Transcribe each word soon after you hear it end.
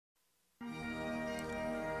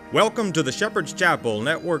Welcome to the Shepherd's Chapel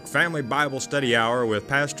Network Family Bible Study Hour with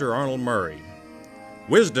Pastor Arnold Murray.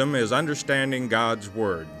 Wisdom is understanding God's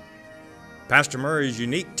Word. Pastor Murray's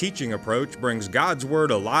unique teaching approach brings God's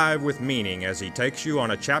Word alive with meaning as he takes you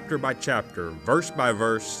on a chapter-by-chapter,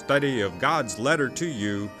 verse-by-verse study of God's letter to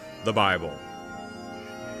you, the Bible.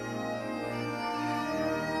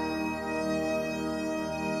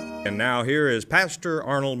 And now here is Pastor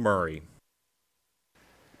Arnold Murray.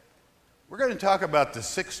 We're going to talk about the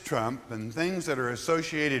 6th Trump and things that are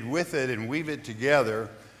associated with it and weave it together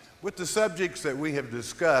with the subjects that we have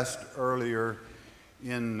discussed earlier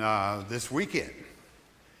in this weekend.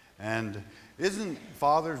 And isn't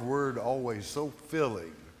Father's Word always so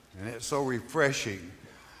filling and it's so refreshing,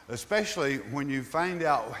 especially when you find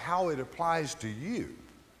out how it applies to you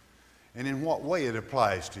and in what way it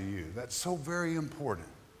applies to you? That's so very important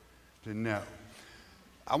to know.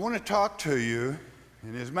 I want to talk to you.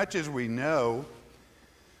 And as much as we know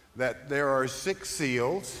that there are 6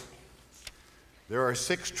 seals, there are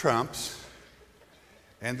 6 trumps,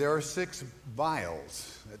 and there are 6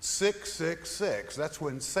 vials. That's 666. That's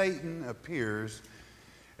when Satan appears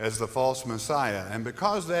as the false Messiah. And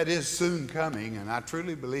because that is soon coming, and I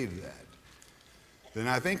truly believe that, then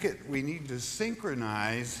I think we need to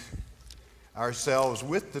synchronize ourselves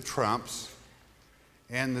with the trumps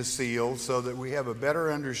and the seals so that we have a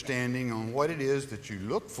better understanding on what it is that you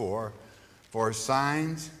look for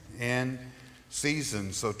signs and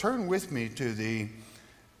seasons. So turn with me to the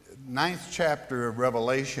 9th chapter of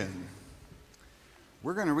Revelation.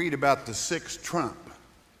 We're going to read about the 6th trump.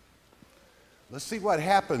 Let's see what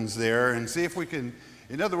happens there and see if we can,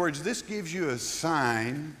 in other words, this gives you a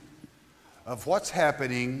sign of what's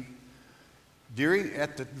happening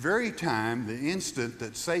at the very time, the instant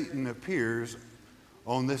that Satan appears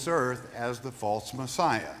on this earth as the false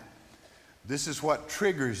Messiah. This is what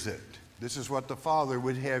triggers it. This is what the Father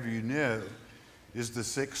would have you know is the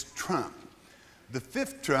 6th trump. The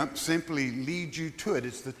 5th trump simply leads you to it.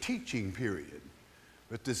 It's the teaching period.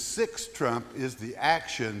 But the 6th trump is the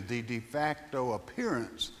action, the de facto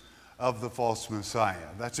appearance of the false Messiah.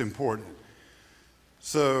 That's important.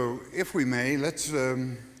 So if we may, let's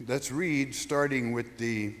read starting with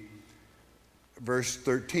the verse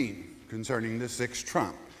 13. Concerning the 6th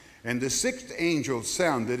trump. And the 6th angel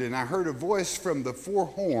sounded, and I heard a voice from the 4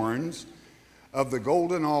 horns of the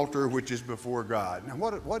golden altar which is before God. Now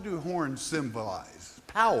what do horns symbolize?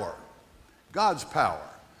 Power. God's power.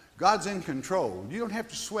 God's in control. You don't have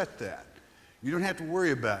to sweat that. You don't have to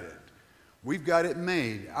worry about it. We've got it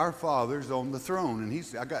made. Our Father's on the throne,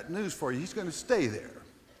 and I got news for you. He's going to stay there.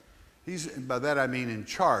 By that I mean in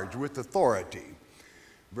charge, with authority.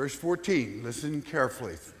 Verse 14, listen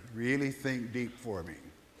carefully. Really think deep for me.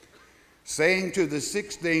 Saying to the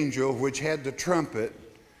 6th angel which had the trumpet,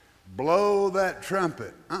 blow that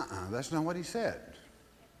trumpet. That's not what he said.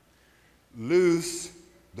 Loose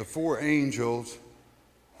the 4 angels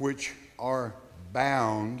which are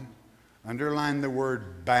bound. Underline the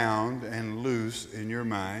word bound and loose in your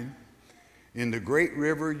mind. In the great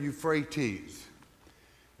river Euphrates.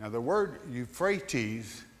 Now the word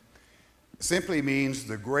Euphrates simply means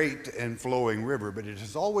the great and flowing river, but it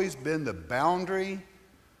has always been the boundary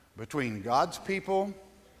between God's people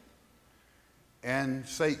and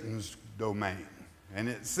Satan's domain. And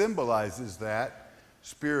it symbolizes that,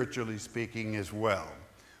 spiritually speaking, as well.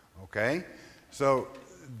 Okay? So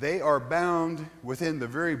they are bound within the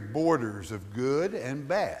very borders of good and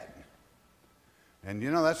bad. And you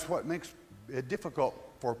know, that's what makes it difficult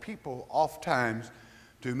for people oftentimes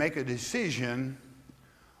to make a decision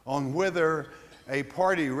on whether a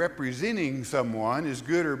party representing someone is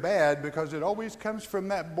good or bad, because it always comes from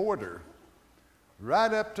that border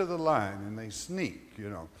right up to the line, and they sneak, you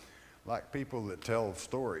know, like people that tell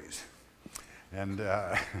stories. And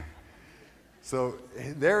so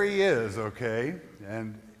there he is, okay?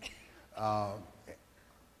 And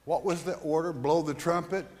what was the order? Blow the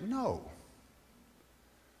trumpet? No.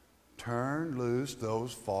 Turn loose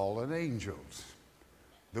those fallen angels,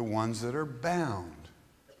 the ones that are bound.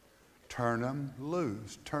 Turn them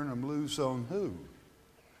loose. Turn them loose on who?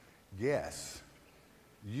 Yes,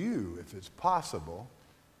 you, if it's possible.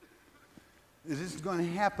 It isn't going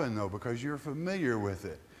to happen, though, because you're familiar with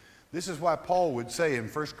it. This is why Paul would say in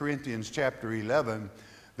 1 Corinthians chapter 11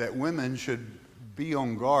 that women should be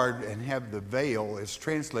on guard and have the veil. It's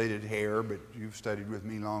translated hair, but you've studied with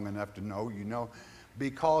me long enough to know, you know,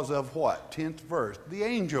 because of what? 10th verse. The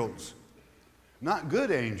angels. Not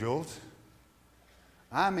good angels.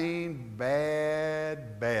 I mean bad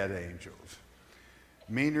angels.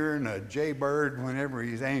 Meaner than a jaybird whenever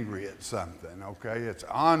he's angry at something, okay? It's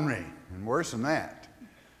ornery, and worse than that.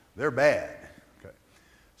 They're bad, okay?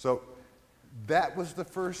 So that was the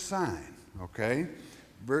first sign, okay?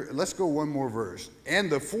 Let's go one more verse.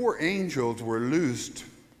 And the 4 angels were loosed,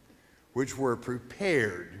 which were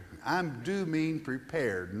prepared. I do mean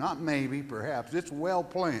prepared, not maybe, perhaps. It's well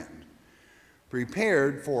planned.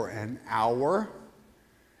 Prepared for an hour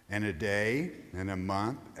and a day and a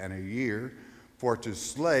month and a year, for to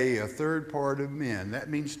slay a third part of men. That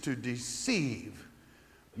means to deceive,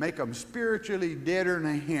 make them spiritually deader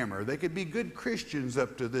than a hammer. They could be good Christians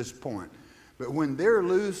up to this point, but when they're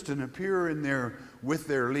loosed and appear in there with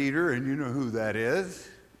their leader, and you know who that is,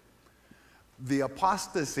 the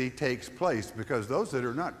apostasy takes place, because those that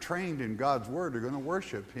are not trained in God's word are going to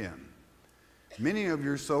worship him. Many of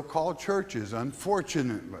your so-called churches,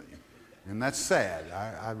 unfortunately, and that's sad,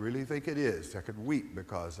 I really think it is, I could weep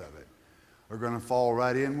because of it, are going to fall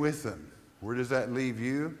right in with them. Where does that leave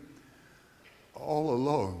you? All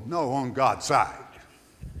alone. No, on God's side.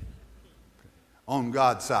 On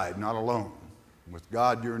God's side, not alone. With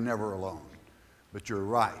God, you're never alone. But you're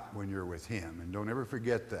right when you're with him. And don't ever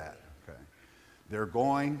forget that. Okay? They're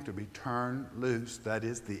going to be turned loose. That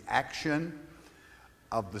is the action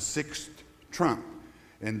of the 6th trump.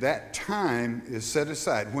 And that time is set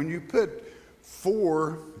aside. When you put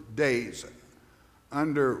 4 days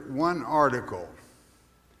under one article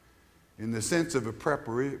in the sense of a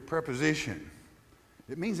preposition,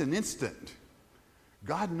 it means an instant.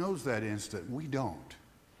 God knows that instant. We don't.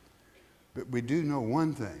 But we do know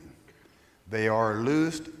one thing. They are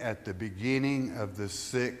loosed at the beginning of the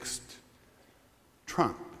 6th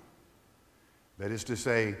trump. That is to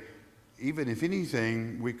say, even if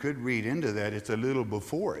anything, we could read into that, it's a little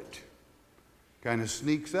before it. Kind of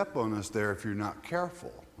sneaks up on us there if you're not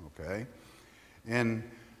careful, okay? And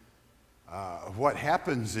what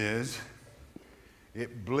happens is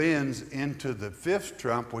it blends into the 5th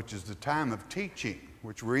trump, which is the time of teaching,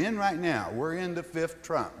 which we're in right now. We're in the 5th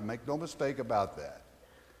trump. Make no mistake about that.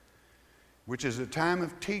 Which is a time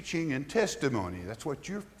of teaching and testimony. That's what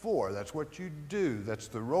you're for. That's what you do. That's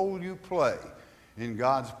the role you play in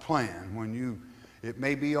God's plan. It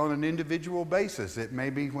may be on an individual basis. It may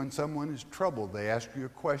be when someone is troubled, they ask you a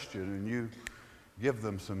question and you give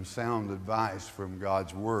them some sound advice from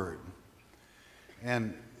God's word.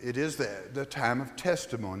 And it is the time of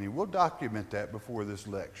testimony. We'll document that before this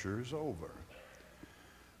lecture is over.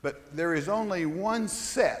 But there is only one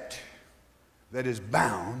set that is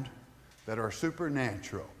bound that are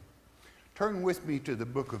supernatural. Turn with me to the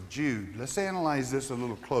book of Jude. Let's analyze this a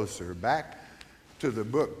little closer. Back to the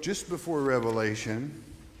book just before Revelation.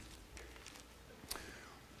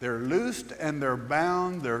 They're loosed and they're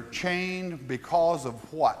bound, they're chained because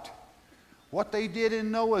of what? What they did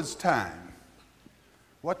in Noah's time.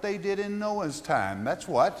 What they did in Noah's time. That's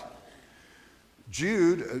what?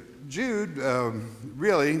 Jude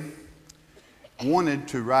really wanted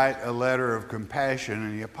to write a letter of compassion,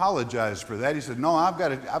 and he apologized for that. He said, no, I've got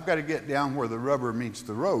to get down where the rubber meets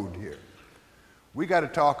the road here. We got to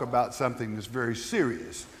talk about something that's very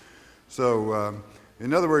serious. So,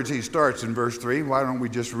 in other words, he starts in verse 3. Why don't we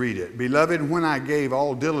just read it? Beloved, when I gave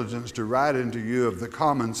all diligence to write unto you of the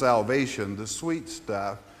common salvation, the sweet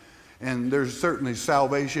stuff, and there's certainly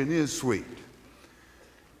salvation is sweet.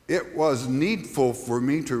 It was needful for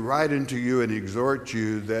me to write unto you and exhort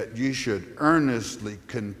you that ye should earnestly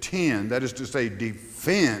contend, that is to say,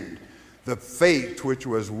 defend the faith which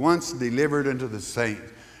was once delivered unto the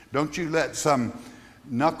saints. Don't you let some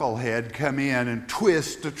knucklehead come in and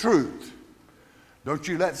twist the truth. Don't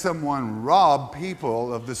you let someone rob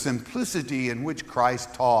people of the simplicity in which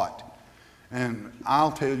Christ taught. And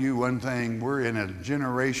I'll tell you one thing, we're in a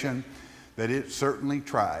generation that it certainly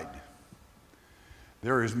tried.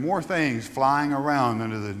 There is more things flying around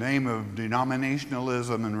under the name of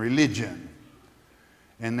denominationalism and religion.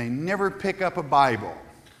 And they never pick up a Bible.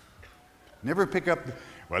 Never pick up,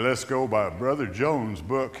 well, let's go by Brother Jones'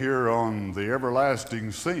 book here on the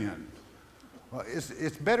everlasting sin. Well,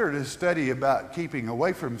 it's better to study about keeping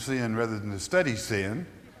away from sin rather than to study sin,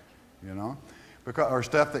 you know, or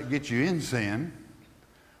stuff that gets you in sin.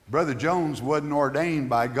 Brother Jones wasn't ordained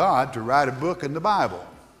by God to write a book in the Bible.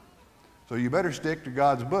 So you better stick to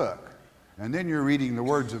God's book. And then you're reading the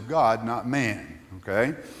words of God, not man,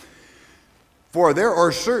 okay? For there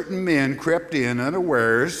are certain men crept in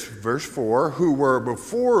unawares, verse 4, who were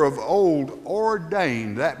before of old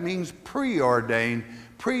ordained. That means preordained,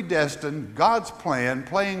 predestined, God's plan,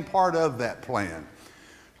 playing part of that plan.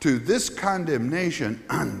 To this condemnation,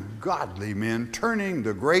 ungodly men, turning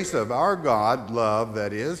the grace of our God, love,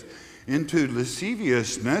 that is, into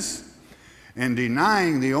lasciviousness, and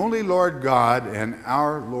denying the only Lord God and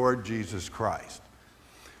our Lord Jesus Christ.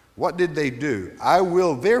 What did they do? I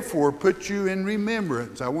will therefore put you in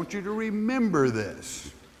remembrance. I want you to remember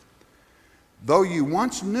this. Though you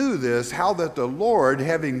once knew this, how that the Lord,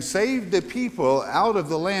 having saved the people out of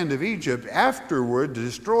the land of Egypt, afterward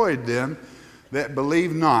destroyed them that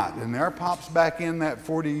believe not. And there pops back in that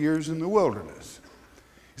 40 years in the wilderness.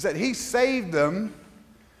 He said he saved them,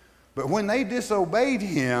 but when they disobeyed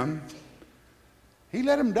him, he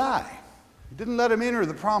let them die. He didn't let them enter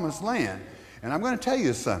the promised land. And I'm going to tell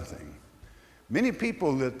you something. Many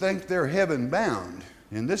people that think they're heaven bound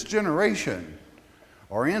in this generation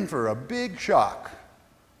are in for a big shock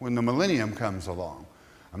when the millennium comes along.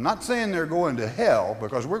 I'm not saying they're going to hell,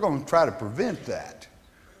 because we're going to try to prevent that.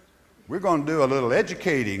 We're going to do a little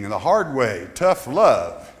educating in the hard way, tough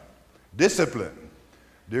love, discipline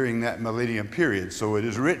during that millennium period. So it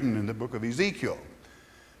is written in the book of Ezekiel.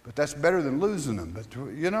 But that's better than losing them. But,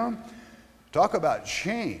 you know, talk about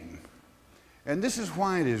shame. And this is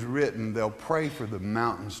why it is written, they'll pray for the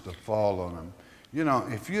mountains to fall on them. You know,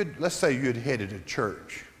 if you'd, let's say you'd headed a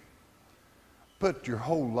church, put your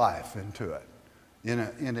whole life into it,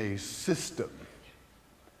 in a system,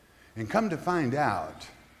 and come to find out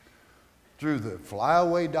through the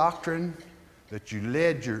flyaway doctrine that you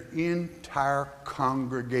led your entire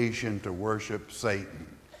congregation to worship Satan.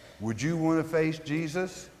 Would you want to face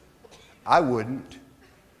Jesus? I wouldn't.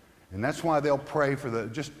 And that's why they'll pray for the,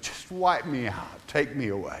 just wipe me out, take me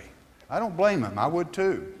away. I don't blame them, I would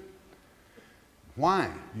too. Why?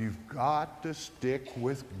 You've got to stick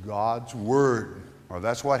with God's word, or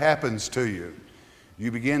that's what happens to you.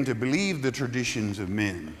 You begin to believe the traditions of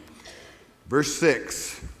men. Verse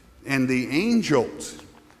 6, and the angels,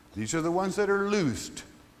 these are the ones that are loosed,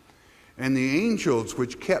 and the angels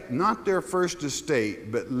which kept not their first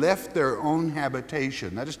estate, but left their own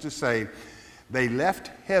habitation. That is to say, they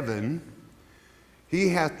left heaven. He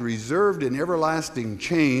hath reserved in everlasting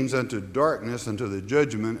chains unto darkness, unto the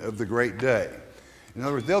judgment of the great day. In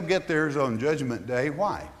other words, they'll get theirs on Judgment Day.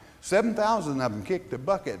 Why? 7,000 of them kicked the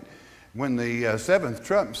bucket. When the seventh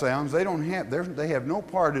trump sounds, they have no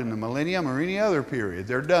part in the millennium or any other period.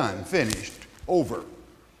 They're done, finished, over.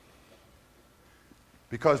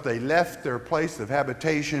 Because they left their place of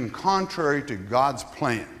habitation contrary to God's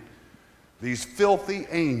plan. These filthy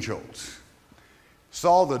angels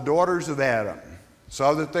saw the daughters of Adam,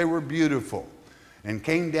 saw that they were beautiful, and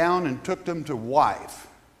came down and took them to wife.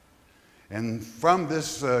 And from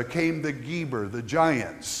this came the Geber, the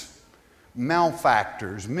giants,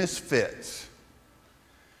 malefactors, misfits,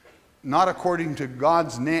 not according to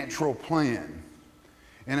God's natural plan.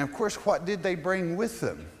 And of course, what did they bring with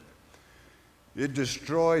them? It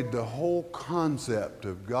destroyed the whole concept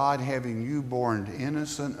of God having you born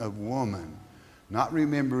innocent of woman, not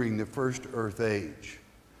remembering the first earth age,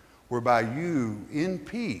 whereby you, in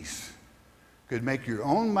peace, could make your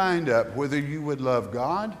own mind up whether you would love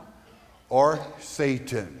God or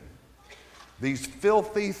Satan. These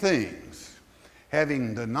filthy things,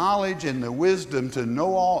 having the knowledge and the wisdom to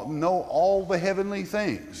know all the heavenly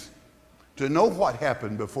things, to know what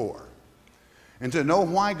happened before, and to know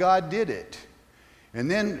why God did it, and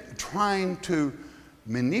then trying to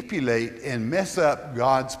manipulate and mess up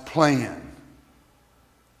God's plan.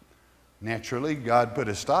 Naturally, God put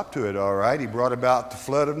a stop to it, all right. He brought about the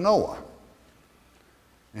flood of Noah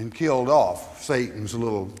and killed off Satan's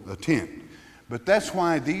little attempt. But that's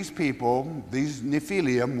why these people, these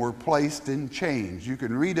Nephilim, were placed in chains. You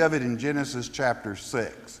can read of it in Genesis chapter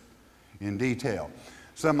 6 in detail.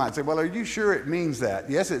 Some might say, well, are you sure it means that?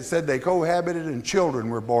 Yes, it said they cohabited and children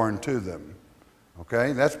were born to them.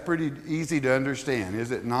 Okay, that's pretty easy to understand,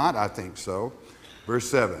 is it not? I think so. Verse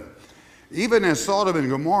 7. Even as Sodom and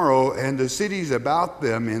Gomorrah and the cities about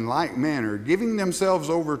them in like manner, giving themselves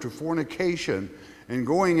over to fornication and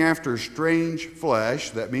going after strange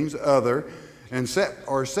flesh, that means other, and set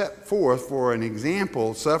forth for an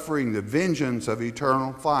example, suffering the vengeance of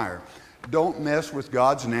eternal fire. Don't mess with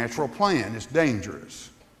God's natural plan. It's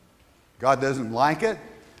dangerous. God doesn't like it,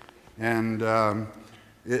 and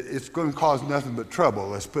it's going to cause nothing but trouble,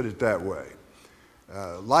 let's put it that way.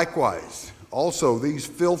 Likewise, also these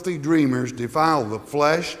filthy dreamers defile the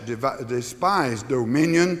flesh, despise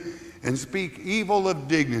dominion, and speak evil of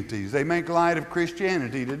dignities. They make light of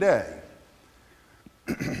Christianity today.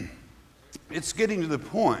 It's getting to the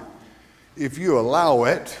point, if you allow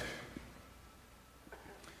it,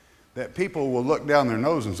 that people will look down their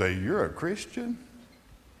nose and say, you're a Christian?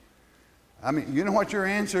 I mean, you know what your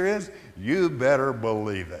answer is? You better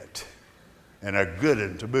believe it. And a good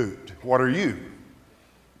one to boot. What are you?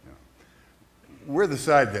 We're the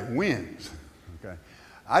side that wins. Okay.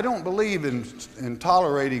 I don't believe in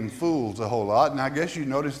tolerating fools a whole lot, and I guess you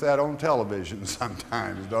notice that on television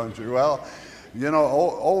sometimes, don't you? Well, you know,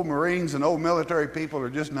 old Marines and old military people are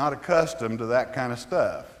just not accustomed to that kind of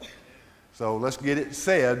stuff. So let's get it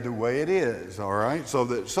said the way it is, all right? So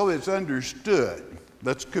it's understood.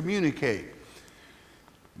 Let's communicate.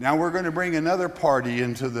 Now we're going to bring another party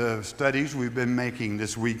into the studies we've been making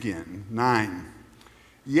this weekend. 9.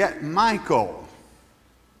 Yet Michael.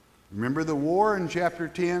 Remember the war in chapter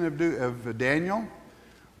 10 of Daniel?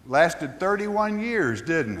 Lasted 31 years,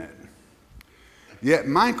 didn't it? Yet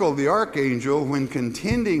Michael the archangel, when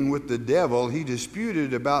contending with the devil, he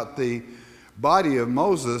disputed about the body of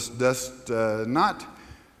Moses, dost not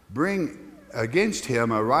bring against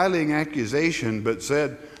him a riling accusation, but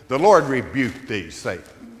said, the Lord rebuke thee, Satan.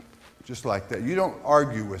 Just like that. You don't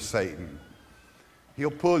argue with Satan.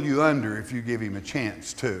 He'll pull you under if you give him a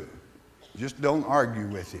chance to. Just don't argue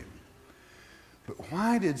with him. But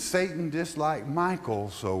why did Satan dislike Michael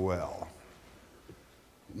so well?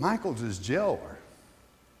 Michael's his jailer.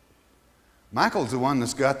 Michael's the one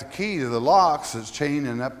that's got the key to the locks that's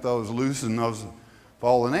chaining up loosing those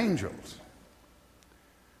fallen angels.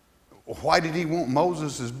 Why did he want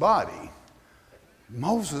Moses' body?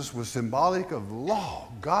 Moses was symbolic of law,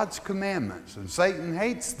 God's commandments, and Satan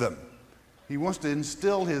hates them. He wants to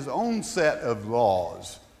instill his own set of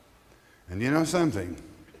laws. And you know something?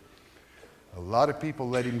 A lot of people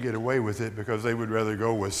let him get away with it because they would rather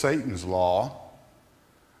go with Satan's law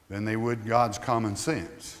than they would God's common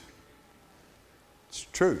sense. It's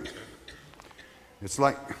true. It's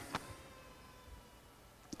like,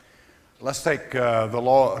 let's take the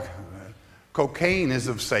law. Cocaine is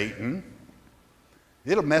of Satan.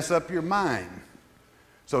 It'll mess up your mind.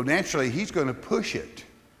 So naturally, he's going to push it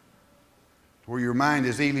where your mind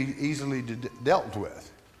is easily dealt with.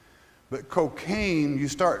 But cocaine, you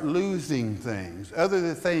start losing things.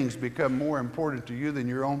 Other things become more important to you than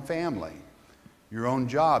your own family, your own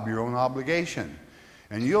job, your own obligation.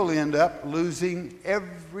 And you'll end up losing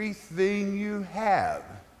everything you have.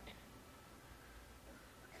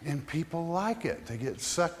 And people like it. They get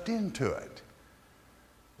sucked into it.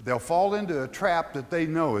 They'll fall into a trap that they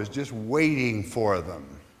know is just waiting for them.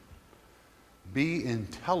 Be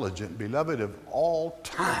intelligent, beloved, of all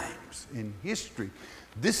times in history.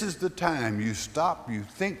 This is the time you stop, you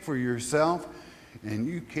think for yourself, and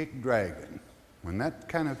you kick dragon. When that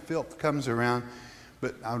kind of filth comes around,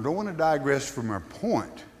 but I don't want to digress from our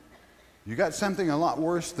point. You got something a lot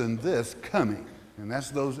worse than this coming, and that's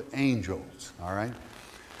those angels, all right?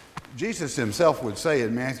 Jesus himself would say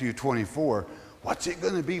in Matthew 24, what's it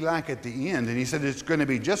going to be like at the end? And he said it's going to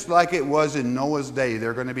be just like it was in Noah's day.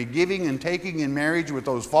 They're going to be giving and taking in marriage with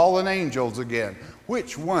those fallen angels again.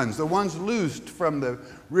 Which ones? The ones loosed from the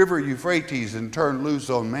river Euphrates and turned loose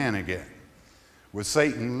on man again, with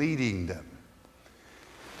Satan leading them.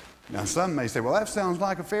 Now some may say, well, that sounds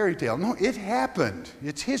like a fairy tale. No, it happened.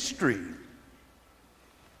 It's history.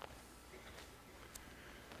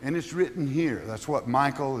 And it's written here. That's what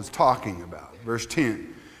Michael is talking about. Verse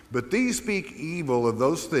 10. But these speak evil of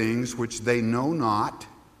those things which they know not,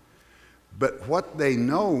 but what they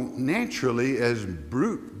know naturally as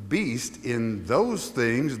brute beast, in those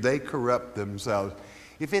things they corrupt themselves.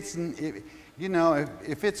 If it's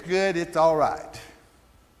good, it's all right.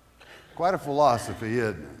 Quite a philosophy,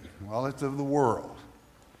 isn't it? Well, it's of the world.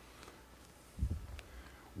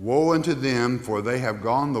 Woe unto them, for they have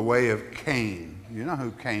gone the way of Cain. You know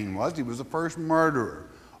who Cain was. He was the first murderer,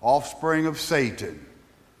 offspring of Satan.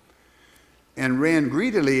 And ran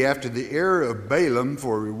greedily after the error of Balaam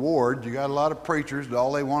for reward. You got a lot of preachers that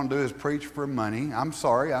all they want to do is preach for money. I'm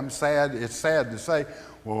sorry, I'm sad. It's sad to say,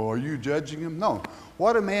 well, are you judging him? No.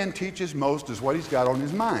 What a man teaches most is what he's got on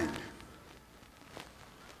his mind.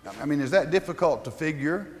 I mean, is that difficult to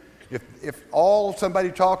figure? If all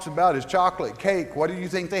somebody talks about is chocolate cake, what do you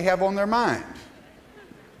think they have on their mind?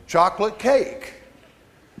 Chocolate cake.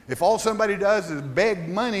 If all somebody does is beg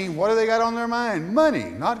money, what do they got on their mind? Money,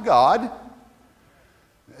 not God.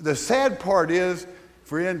 The sad part is,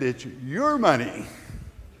 friend, it's your money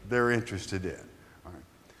they're interested in. All right.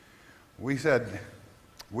 We said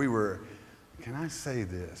can I say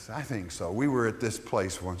this? I think so. We were at this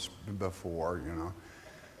place once before,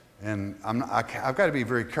 and I've got to be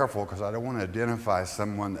very careful because I don't want to identify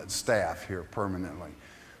someone that's staff here permanently.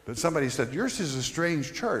 But somebody said, yours is a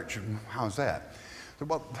strange church. How's that?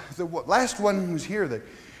 The last one was here.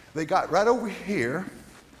 They got right over here,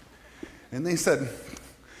 and they said,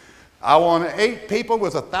 I want 8 people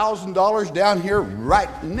with $1,000 down here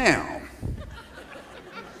right now.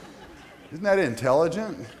 Isn't that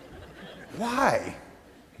intelligent? Why?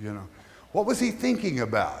 What was he thinking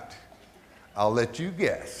about? I'll let you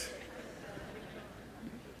guess.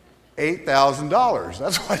 $8,000.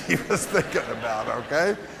 That's what he was thinking about,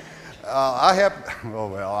 okay?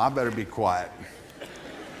 I better be quiet.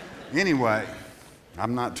 Anyway,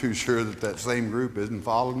 I'm not too sure that same group isn't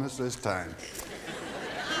following us this time.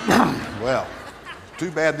 Well, too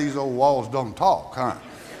bad these old walls don't talk, huh?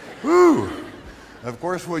 Whew. Of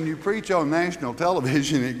course, when you preach on national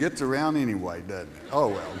television, it gets around anyway, doesn't it? Oh,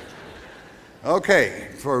 well. Okay,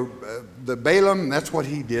 for the Balaam, that's what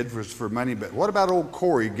he did for money. But what about old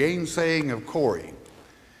Corey, gainsaying of Corey?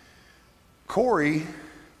 Corey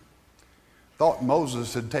thought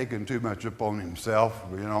Moses had taken too much upon himself,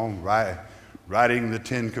 writing the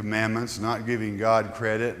Ten Commandments, not giving God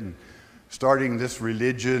credit, and starting this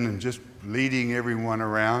religion and just leading everyone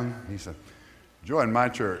around. He said, join my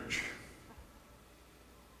church.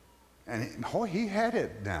 And he had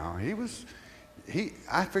it now.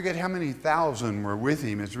 I forget how many thousand were with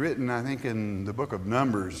him. It's written, I think, in the book of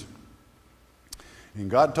Numbers. And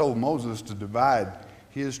God told Moses to divide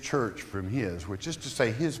his church from his, which is to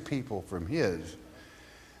say his people from his.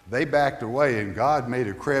 They backed away, and God made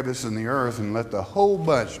a crevice in the earth and let the whole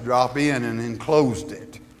bunch drop in and enclosed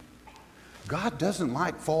it. God doesn't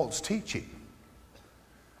like false teaching.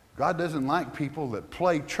 God doesn't like people that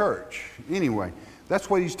play church. Anyway, that's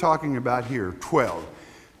what he's talking about here, 12.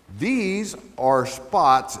 These are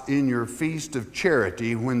spots in your feast of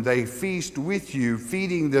charity when they feast with you,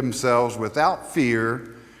 feeding themselves without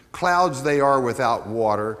fear. Clouds they are without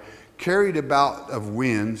water, carried about of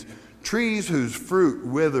winds, trees whose fruit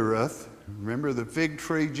withereth. Remember the fig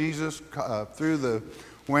tree Jesus threw the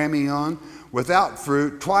whammy on? Without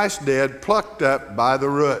fruit, twice dead, plucked up by the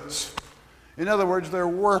roots. In other words, they're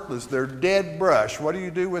worthless. They're dead brush. What do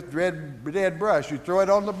you do with dead brush? You throw it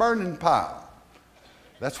on the burning pile.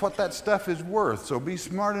 That's what that stuff is worth. So be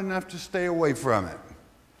smart enough to stay away from it.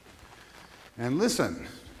 And listen,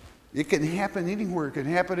 it can happen anywhere. It can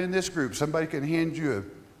happen in this group. Somebody can hand you a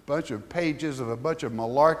bunch of pages of a bunch of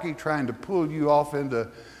malarkey trying to pull you off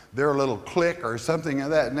into their little clique or something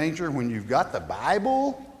of that nature. When you've got the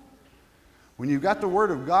Bible, when you've got the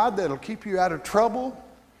Word of God that'll keep you out of trouble,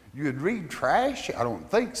 you'd read trash? I don't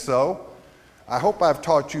think so. I hope I've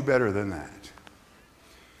taught you better than that.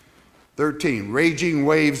 13, raging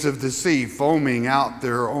waves of the sea foaming out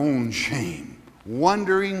their own shame.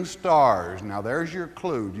 Wandering stars. Now there's your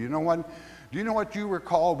clue. Do you know what you were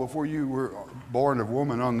called before you were born of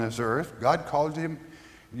woman on this earth? God called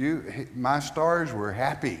my stars were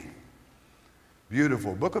happy.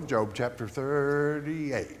 Beautiful. Book of Job, chapter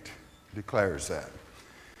 38 declares that.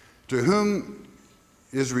 To whom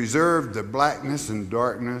is reserved the blackness and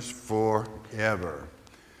darkness forever.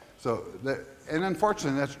 And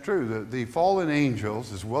unfortunately, that's true. The fallen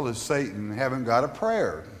angels, as well as Satan, haven't got a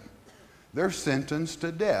prayer. They're sentenced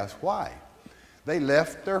to death. Why? They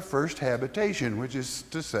left their first habitation, which is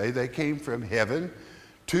to say they came from heaven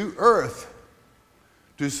to earth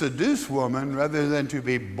to seduce woman rather than to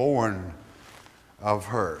be born of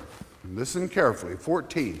her. Listen carefully.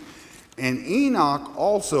 14. And Enoch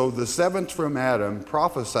also, the seventh from Adam,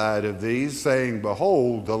 prophesied of these, saying,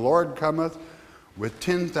 Behold, the Lord cometh with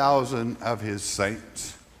 10,000 of his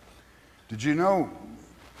saints. Did you know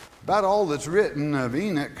about all that's written of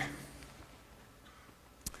Enoch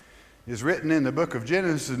is written in the book of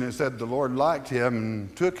Genesis, and it said the Lord liked him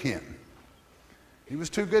and took him. He was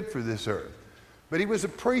too good for this earth. But he was a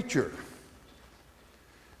preacher.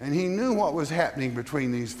 And he knew what was happening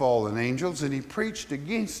between these fallen angels, and he preached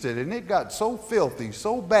against it. And it got so filthy,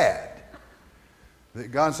 so bad,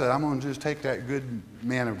 that God said, I'm going to just take that good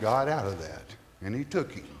man of God out of that. And he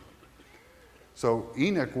took him. So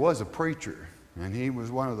Enoch was a preacher, and he was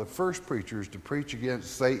one of the first preachers to preach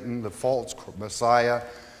against Satan, the false Messiah,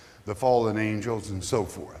 the fallen angels, and so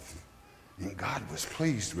forth. And God was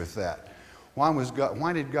pleased with that.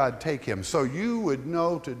 Why did God take him? So you would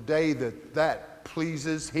know today that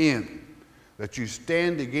pleases him, that you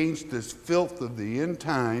stand against this filth of the end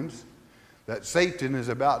times that Satan is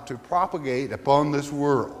about to propagate upon this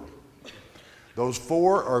world. Those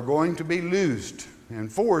four are going to be loosed.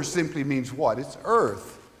 And four simply means what? It's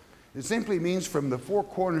earth. It simply means from the four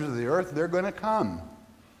corners of the earth, they're going to come.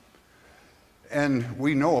 And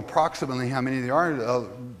we know approximately how many there are.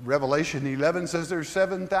 Revelation 11 says there's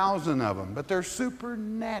 7,000 of them, but they're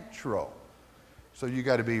supernatural. So you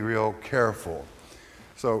got to be real careful.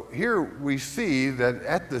 So here we see that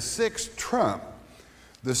at the sixth trump,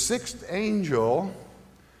 the sixth angel,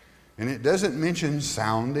 and it doesn't mention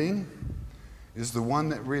sounding, is the one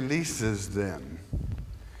that releases them.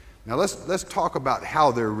 Now let's talk about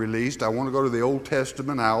how they're released. I want to go to the Old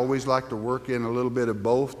Testament. I always like to work in a little bit of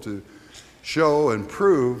both to show and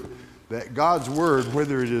prove that God's word,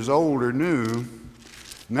 whether it is old or new,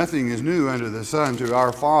 nothing is new under the sun to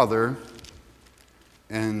our Father,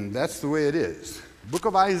 and that's the way it is. Book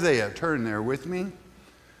of Isaiah, turn there with me.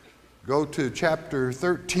 Go to chapter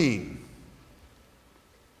 13.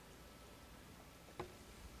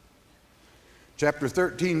 Chapter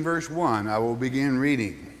 13, verse 1, I will begin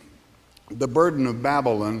reading. The burden of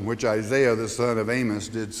Babylon, which Isaiah the son of Amos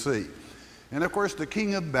did see. And of course, the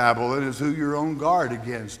king of Babylon is who you're on guard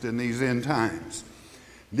against in these end times.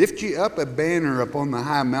 Lift ye up a banner upon the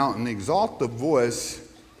high mountain, exalt the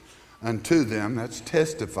voice unto them, that's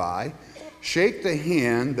testify. Shake the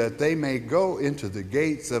hand that they may go into the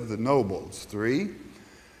gates of the nobles. 3,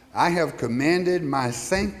 I have commanded my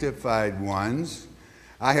sanctified ones.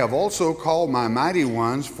 I have also called my mighty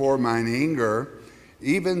ones for mine anger,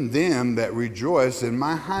 even them that rejoice in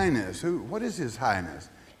my highness. What is his highness?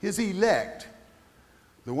 His elect,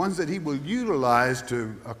 the ones that he will utilize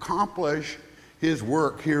to accomplish his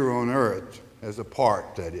work here on earth as a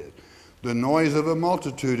part, that is. The noise of a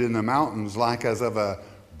multitude in the mountains, like as of a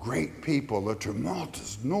great people, the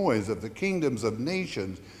tumultuous noise of the kingdoms of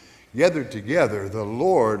nations gathered together. The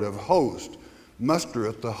Lord of hosts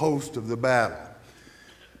mustereth the host of the battle.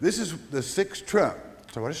 This is the 6th trump.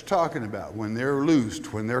 So what it's talking about, when they're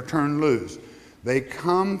loosed, when they're turned loose, they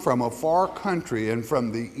come from a far country and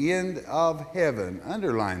from the end of heaven.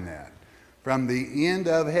 Underline that. From the end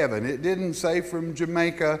of heaven. It didn't say from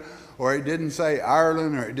Jamaica, or it didn't say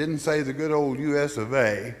Ireland, or it didn't say the good old US of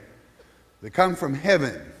A. They come from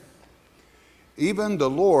heaven. Even the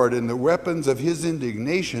Lord and the weapons of his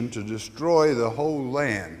indignation to destroy the whole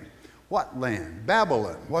land. What land?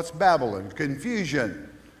 Babylon. What's Babylon? Confusion.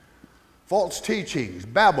 False teachings.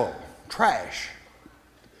 Babel. Trash.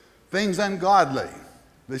 Things ungodly.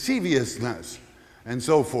 Lasciviousness. And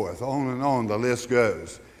so forth. On and on the list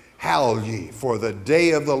goes. Howl ye, for the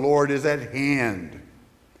day of the Lord is at hand.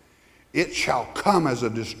 It shall come as a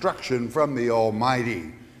destruction from the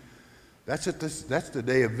Almighty. That's the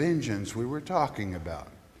day of vengeance we were talking about.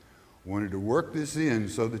 Wanted to work this in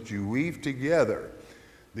so that you weave together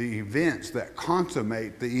the events that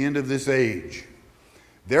consummate the end of this age.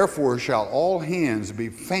 Therefore shall all hands be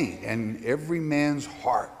faint, and every man's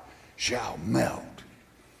heart shall melt.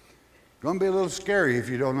 Going to be a little scary if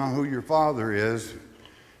you don't know who your father is.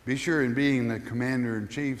 Be sure in being the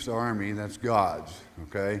commander-in-chief's army, that's God's,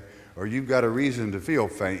 okay? Or you've got a reason to feel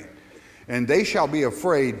faint. And they shall be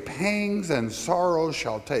afraid, pangs and sorrows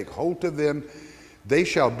shall take hold of them. They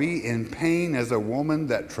shall be in pain as a woman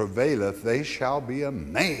that travaileth. They shall be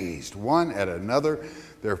amazed one at another.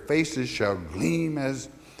 Their faces shall gleam as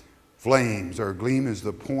flames, or gleam as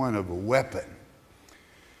the point of a weapon.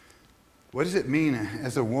 What does it mean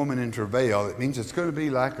as a woman in travail? It means it's going to be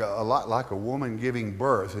like a lot like a woman giving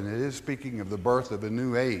birth, and it is speaking of the birth of a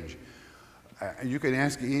new age. You can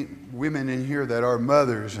ask women in here that are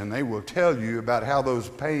mothers, and they will tell you about how those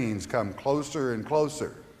pains come closer and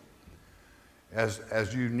closer as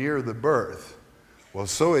you near the birth. Well,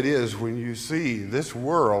 so it is when you see this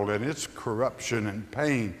world and its corruption and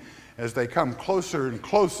pain. As they come closer and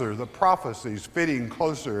closer, the prophecies fitting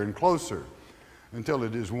closer and closer, until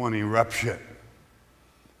it is one eruption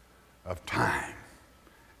of time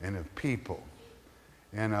and of people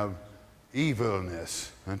and of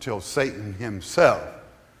evilness, until Satan himself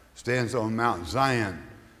stands on Mount Zion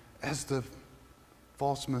as the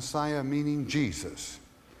false Messiah, meaning Jesus,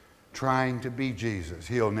 trying to be Jesus.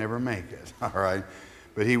 He'll never make it, all right?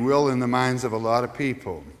 But he will in the minds of a lot of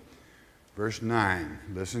people. Verse 9,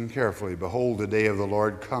 listen carefully. Behold, the day of the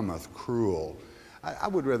Lord cometh cruel. I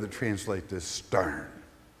would rather translate this stern.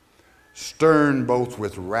 Stern both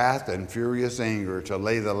with wrath and furious anger, to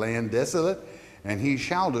lay the land desolate, and he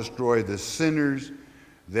shall destroy the sinners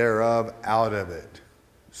thereof out of it.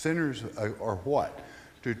 Sinners are what?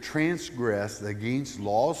 To transgress against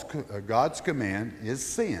laws, God's command is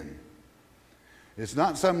sin. It's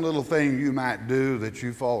not some little thing you might do that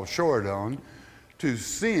you fall short on. To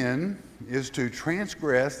sin is to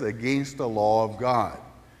transgress against the law of God.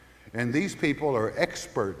 And these people are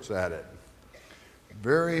experts at it.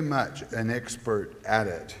 Very much an expert at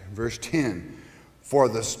it. Verse 10, for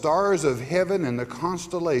the stars of heaven and the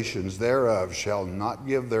constellations thereof shall not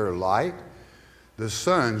give their light. The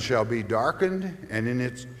sun shall be darkened, and in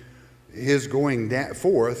his going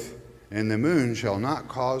forth, and the moon shall not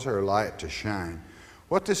cause her light to shine.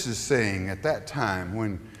 What this is saying, at that time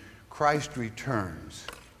when Christ returns,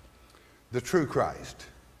 the true Christ,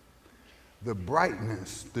 the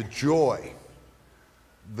brightness, the joy,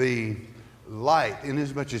 the light,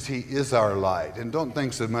 inasmuch as he is our light. And don't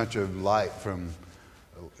think so much of light from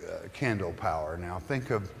candle power now. Think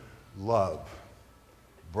of love,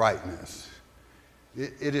 brightness.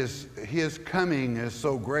 His coming is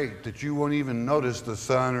so great that you won't even notice the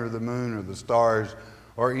sun or the moon or the stars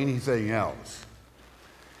or anything else.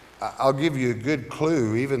 I'll give you a good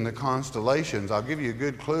clue, even the constellations. I'll give you a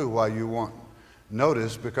good clue why you won't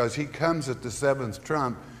notice, because he comes at the 7th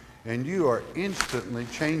trump and you are instantly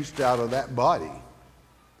changed out of that body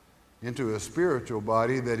into a spiritual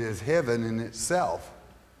body that is heaven in itself.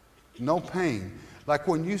 No pain. Like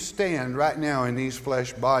when you stand right now in these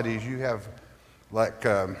flesh bodies, you have, like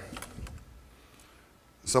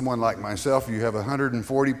someone like myself, you have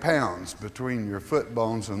 140 pounds between your foot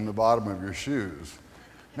bones and the bottom of your shoes.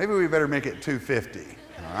 Maybe we better make it 250,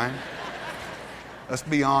 all right? Let's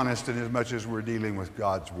be honest in as much as we're dealing with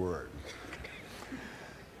God's Word.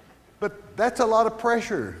 But that's a lot of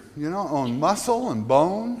pressure, you know, on muscle and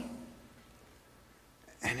bone.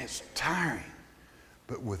 And it's tiring.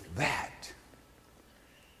 But with that,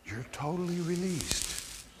 you're totally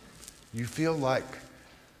released. You feel like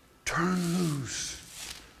turn loose,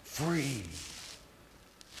 free.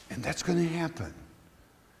 And that's going to happen.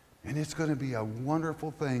 And it's going to be a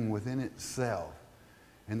wonderful thing within itself.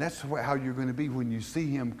 And that's how you're going to be when you see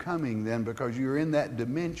him coming then, because you're in that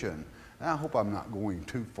dimension. And I hope I'm not going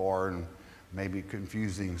too far and maybe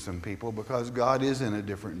confusing some people, because God is in a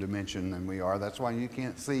different dimension than we are. That's why you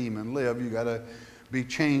can't see him and live. You got to be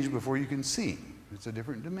changed before you can see him. It's a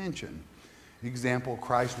different dimension. Example,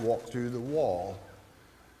 Christ walked through the wall.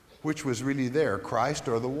 Which was really there, Christ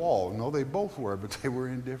or the wall? No, they both were, but they were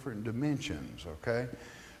in different dimensions, okay?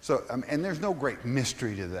 So, and there's no great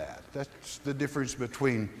mystery to that. That's the difference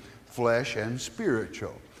between flesh and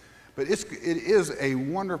spiritual. But it is a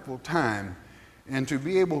wonderful time, and to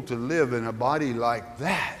be able to live in a body like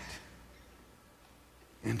that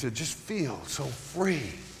and to just feel so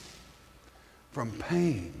free from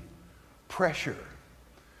pain, pressure,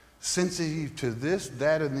 sensitive to this,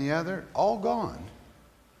 that, and the other, all gone.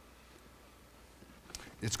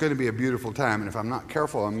 It's going to be a beautiful time, and if I'm not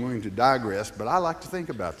careful, I'm going to digress, but I like to think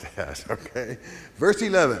about that, okay? Verse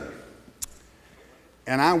 11.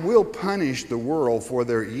 And I will punish the world for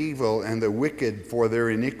their evil and the wicked for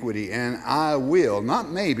their iniquity. And I will,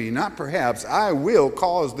 not maybe, not perhaps, I will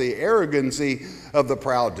cause the arrogancy of the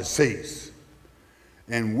proud to cease.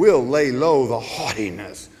 And will lay low the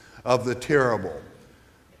haughtiness of the terrible.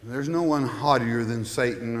 There's no one haughtier than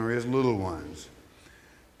Satan or his little ones.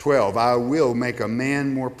 12, I will make a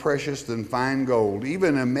man more precious than fine gold,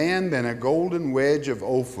 even a man than a golden wedge of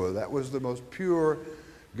Ophir. That was the most pure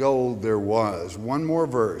gold there was. One more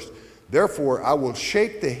verse. Therefore, I will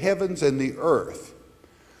shake the heavens and the earth.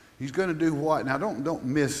 He's going to do what? Now, don't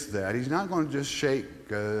miss that. He's not going to just shake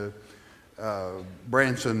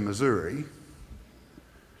Branson, Missouri.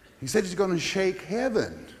 He said he's going to shake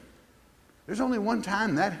heaven. There's only one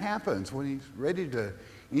time that happens, when he's ready to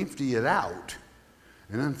empty it out.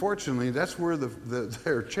 And unfortunately, that's where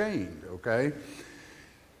they're chained, okay?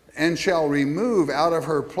 And shall remove out of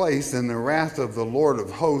her place in the wrath of the Lord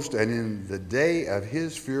of hosts, and in the day of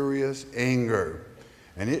his furious anger.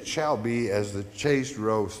 And it shall be as the chaste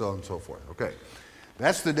roe, so on and so forth. Okay,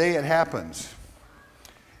 that's the day it happens.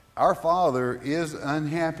 Our Father is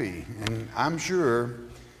unhappy, and I'm sure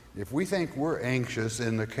if we think we're anxious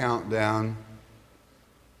in the countdown,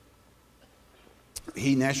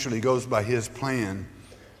 he naturally goes by his plan,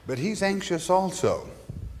 but he's anxious also.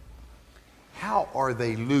 How are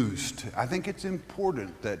they loosed? I think it's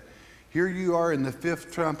important that here you are in the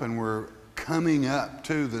 5th trump, and we're coming up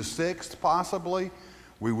to the 6th possibly.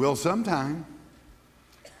 We will sometime,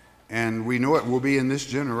 and we know it will be in this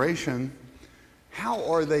generation. How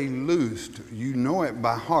are they loosed? You know it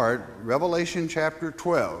by heart. Revelation chapter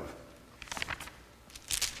 12.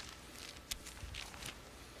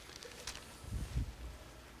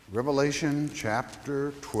 Revelation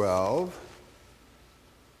chapter 12.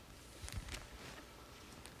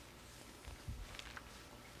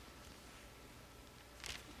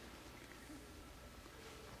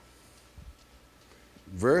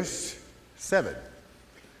 Verse 7.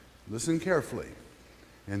 Listen carefully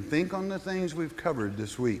and think on the things we've covered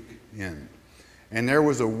this week in. And there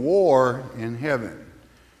was a war in heaven.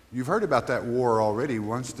 You've heard about that war already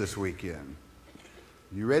once this weekend.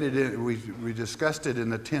 You read it, we discussed it in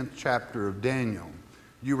the 10th chapter of Daniel.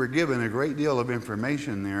 You were given a great deal of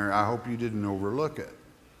information there. I hope you didn't overlook it.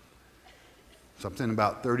 Something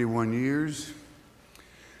about 31 years.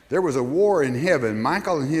 There was a war in heaven.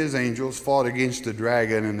 Michael and his angels fought against the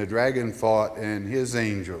dragon, and the dragon fought and his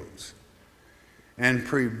angels, and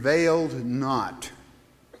prevailed not.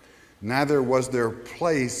 Neither was their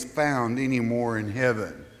place found any more in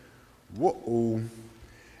heaven. Whoa.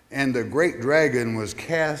 And the great dragon was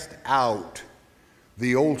cast out,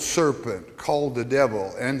 the old serpent called the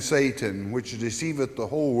devil and Satan, which deceiveth the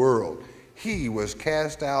whole world, he was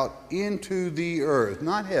cast out into the earth,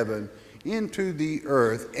 not heaven, into the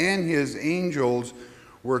earth, and his angels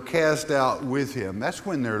were cast out with him. That's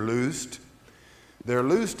when they're loosed. They're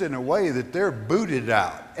loosed in a way that they're booted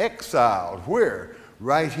out, exiled. Where?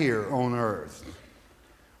 Right here on earth.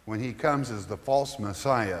 When he comes as the false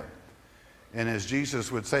Messiah. And as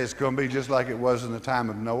Jesus would say, it's going to be just like it was in the time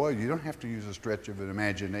of Noah. You don't have to use a stretch of an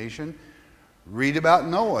imagination. Read about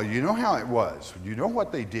Noah. You know how it was. You know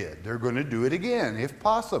what they did. They're going to do it again, if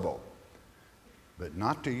possible. But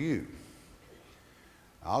not to you.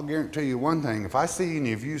 I'll guarantee you one thing. If I see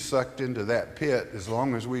any of you sucked into that pit, as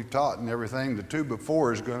long as we've taught and everything, the two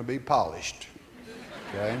before is going to be polished.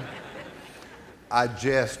 Okay? I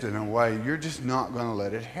jest in a way. You're just not going to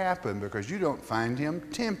let it happen because you don't find him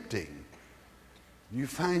tempting. You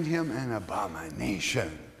find him an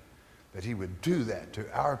abomination that he would do that to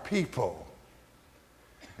our people.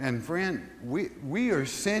 And friend, we are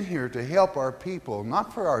sent here to help our people,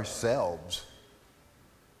 not for ourselves,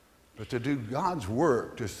 but to do God's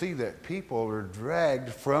work, to see that people are dragged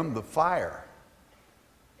from the fire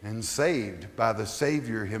and saved by the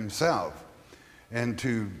Savior himself, and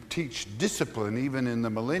to teach discipline even in the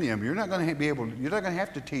millennium. You're not going to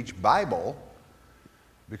have to teach Bible,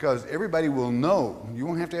 because everybody will know. You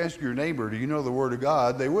won't have to ask your neighbor, do you know the Word of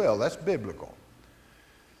God? They will. That's biblical.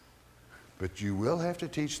 But you will have to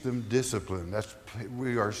teach them discipline.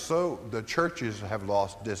 The churches have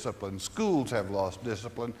lost discipline. Schools have lost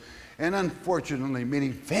discipline. And unfortunately,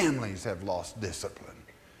 many families have lost discipline.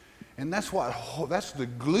 And that's the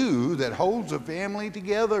glue that holds a family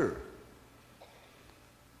together.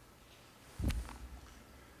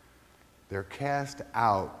 They're cast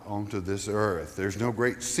out onto this earth. There's no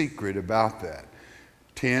great secret about that.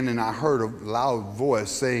 10, and I heard a loud voice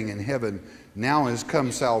saying in heaven, now is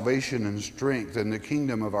come salvation and strength and the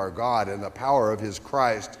kingdom of our God and the power of his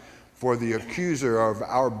Christ. For the accuser of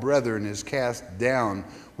our brethren is cast down,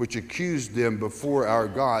 which accused them before our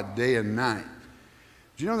God day and night.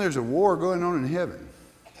 Do you know there's a war going on in heaven?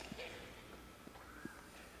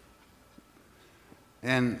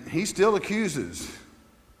 And he still accuses.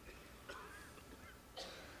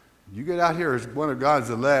 You get out here as one of God's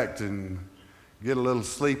elect and get a little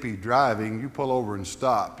sleepy driving, you pull over and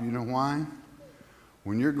stop. You know why?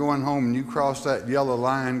 When you're going home and you cross that yellow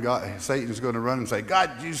line, Satan's going to run and say,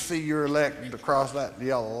 God, you see your elect to cross that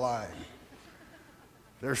yellow line.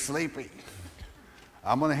 They're sleepy.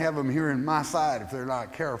 I'm going to have them here in my side if they're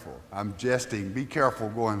not careful. I'm jesting. Be careful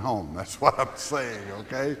going home. That's what I'm saying,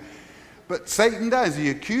 okay? But Satan does. He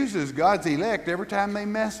accuses God's elect every time they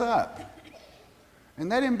mess up.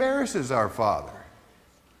 And that embarrasses our Father.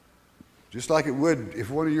 Just like it would if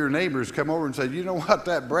one of your neighbors come over and said, you know what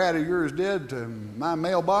that brat of yours did to my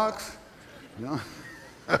mailbox? You know?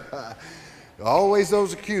 Always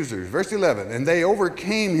those accusers. Verse 11, and they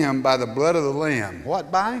overcame him by the blood of the Lamb. What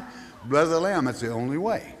by? Blood of the Lamb. That's the only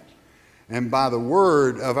way. And by the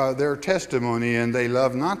word of their testimony, and they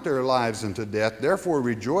loved not their lives unto death. Therefore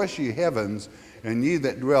rejoice, ye heavens, and ye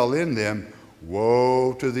that dwell in them.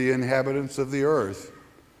 Woe to the inhabitants of the earth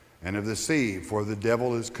and of the sea, for the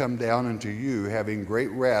devil is come down unto you, having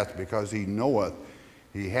great wrath, because he knoweth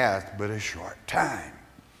he hath but a short time.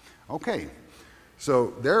 Okay,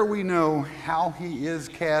 so there we know how he is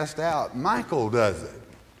cast out. Michael does it.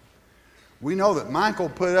 We know that Michael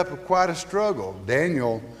put up with quite a struggle.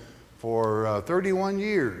 Daniel for 31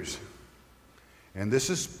 years. And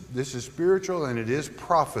this is spiritual and it is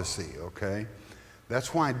prophecy, okay?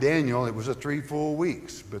 That's why Daniel, it was 3 full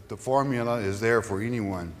weeks, but the formula is there for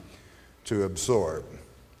anyone to absorb.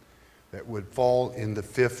 That would fall in the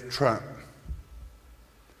 5th trump.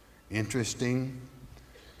 Interesting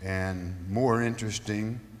and more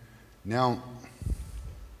interesting. Now,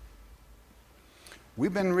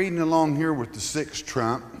 we've been reading along here with the 6th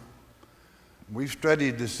trump. We've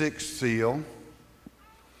studied the 6th seal.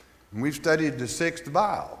 And we've studied the 6th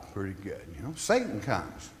vial pretty good. You know, Satan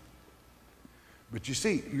comes. But you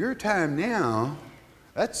see, your time now,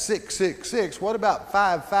 that's 666. What about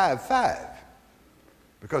 555?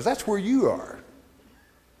 Because that's where you are.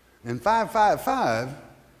 And 555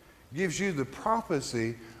 gives you the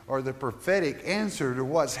prophecy or the prophetic answer to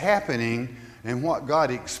what's happening and what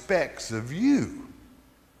God expects of you.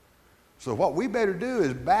 So what we better do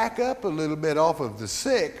is back up a little bit off of the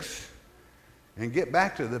 6 and get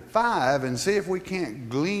back to the 5 and see if we can't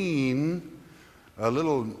glean a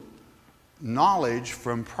little knowledge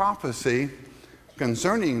from prophecy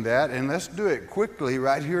concerning that. And let's do it quickly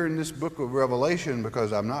right here in this book of Revelation,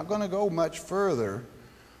 because I'm not going to go much further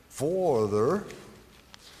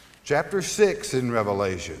Chapter 6 in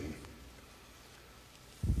Revelation.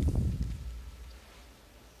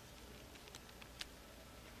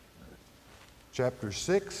 Chapter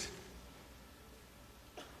 6.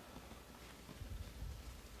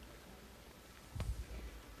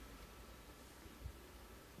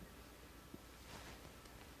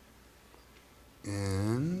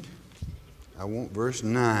 And I want verse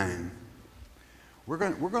 9. We're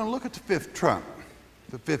going to look at the fifth trump,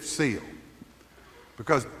 the fifth seal.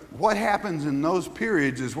 Because what happens in those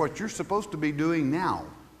periods is what you're supposed to be doing now.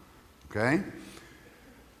 Okay?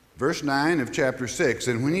 Verse 9 of chapter 6,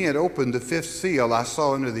 and when he had opened the fifth seal, I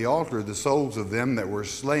saw under the altar the souls of them that were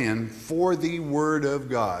slain for the word of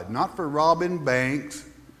God. Not for robbing banks,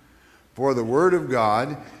 for the word of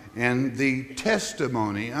God and the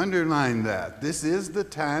testimony. Underline that. This is the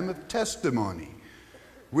time of testimony,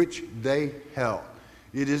 which they held.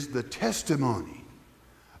 It is the testimony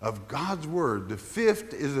of God's word. The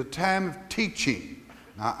fifth is a time of teaching.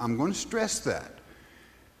 Now, I'm going to stress that.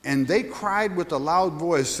 And they cried with a loud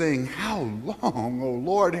voice, saying, How long, O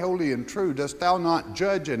Lord, holy and true, dost thou not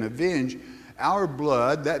judge and avenge our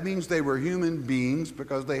blood? That means they were human beings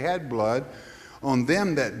because they had blood on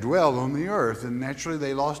them that dwell on the earth. And naturally,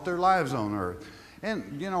 they lost their lives on earth.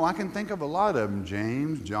 And, you know, I can think of a lot of them.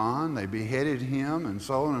 James, John, they beheaded him and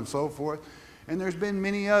so on and so forth. And there's been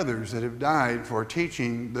many others that have died for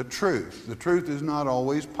teaching the truth. The truth is not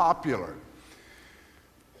always popular.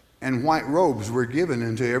 And white robes were given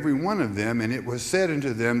unto every one of them, and it was said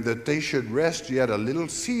unto them that they should rest yet a little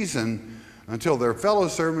season until their fellow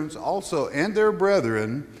servants also and their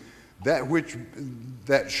brethren,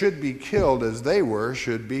 that should be killed as they were,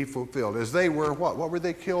 should be fulfilled. As they were what? What were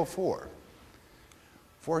they killed for?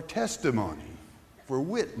 For testimony, for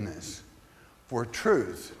witness, for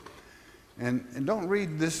truth. And don't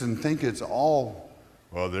read this and think it's all,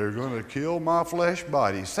 well, they're going to kill my flesh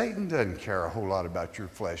body. Satan doesn't care a whole lot about your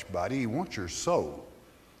flesh body. He wants your soul.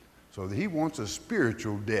 So he wants a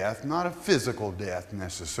spiritual death, not a physical death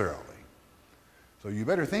necessarily. So you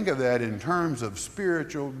better think of that in terms of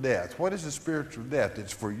spiritual death. What is a spiritual death?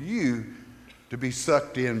 It's for you to be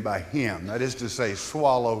sucked in by him. That is to say,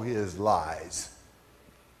 swallow his lies.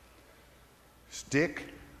 Stick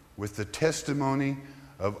with the testimony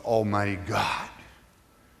of Almighty God.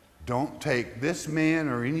 Don't take this man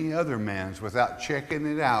or any other man's without checking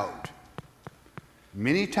it out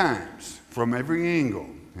many times from every angle.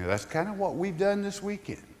 Now, that's kind of what we've done this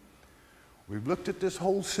weekend. We've looked at this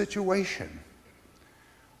whole situation.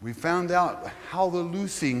 We found out how the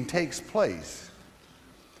loosing takes place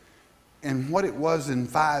and what it was in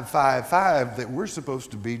 555 that we're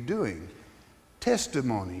supposed to be doing.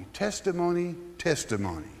 Testimony, testimony,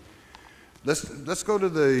 testimony. Let's go to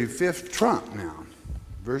the fifth trump now.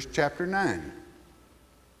 Verse chapter 9.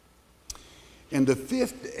 And the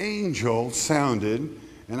fifth angel sounded,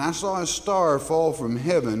 and I saw a star fall from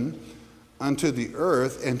heaven unto the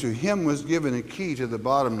earth, and to him was given a key to the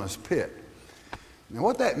bottomless pit. Now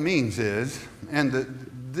what that means is, and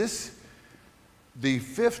the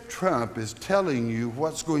fifth trump is telling you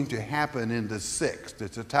what's going to happen in the sixth.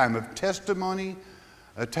 It's a time of testimony,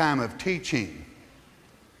 a time of teaching.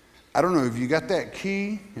 I don't know if you got that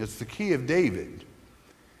key. It's the key of David.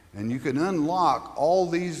 And you can unlock all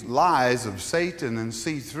these lies of Satan and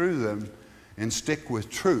see through them and stick with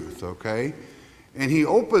truth, okay? And he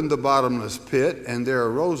opened the bottomless pit, and there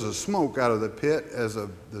arose a smoke out of the pit as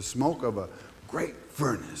of the smoke of a great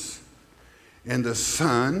furnace. And the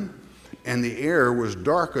sun and the air was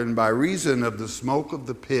darkened by reason of the smoke of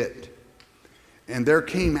the pit. And there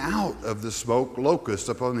came out of the smoke locusts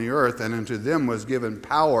upon the earth, and unto them was given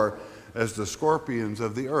power as the scorpions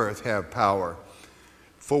of the earth have power.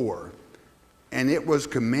 4. And it was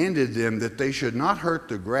commanded them that they should not hurt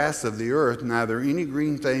the grass of the earth, neither any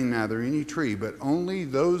green thing, neither any tree, but only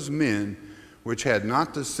those men which had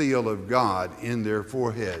not the seal of God in their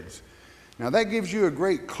foreheads. Now that gives you a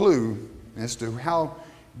great clue as to how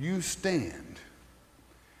you stand.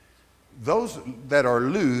 Those that are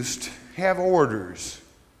loosed have orders,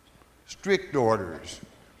 strict orders,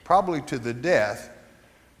 probably to the death.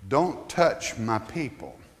 Don't touch my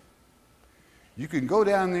people. You can go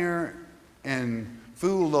down there and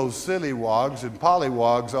fool those sillywogs and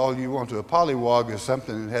pollywogs all you want to. A pollywog is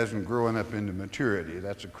something that hasn't grown up into maturity.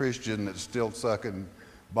 That's a Christian that's still sucking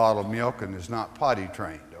bottled milk and is not potty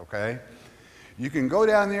trained, okay? You can go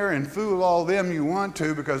down there and fool all them you want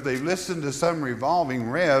to because they've listened to some revolving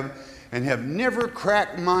rev and have never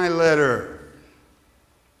cracked my letter.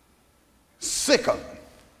 Sick of them.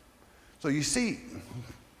 So you see,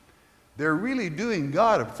 they're really doing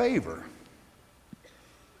God a favor.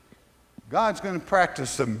 God's going to practice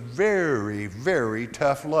some very, very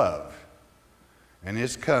tough love. And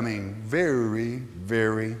it's coming very,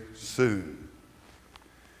 very soon.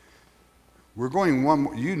 We're going one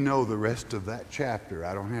more. You know the rest of that chapter.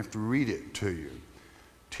 I don't have to read it to you.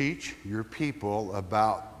 Teach your people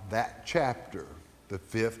about that chapter, the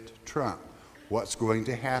 5th trump. What's going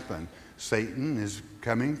to happen? Satan is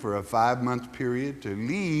coming for a 5-month period to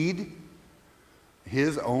lead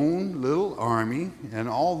his own little army and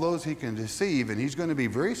all those he can deceive, and he's going to be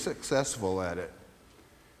very successful at it.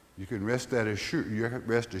 You can rest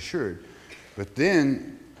assured. But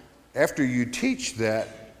then, after you teach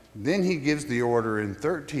that, then he gives the order in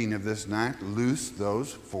 13 of this ninth, loose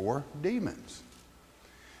those 4 demons.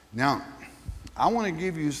 Now, I want to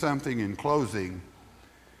give you something in closing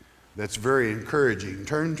that's very encouraging.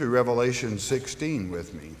 Turn to Revelation 16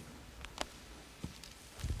 with me.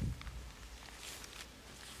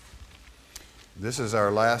 This is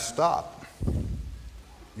our last stop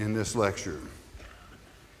in this lecture.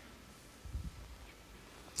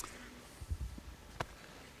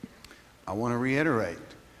 I want to reiterate,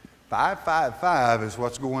 555 is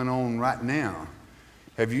what's going on right now.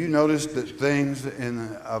 Have you noticed that things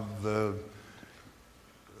of the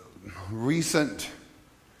recent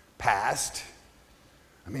past,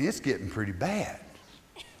 I mean, it's getting pretty bad.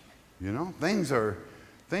 You know, things are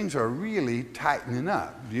really tightening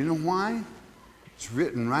up. Do you know why? It's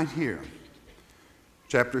written right here.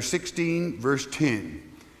 Chapter 16, verse 10.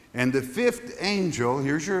 And the 5th angel,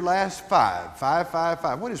 here's your last 5.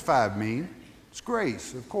 555. What does 5 mean? It's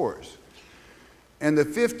grace, of course. And the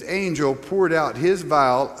 5th angel poured out his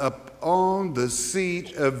vial upon the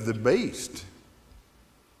seat of the beast.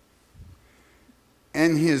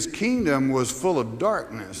 And his kingdom was full of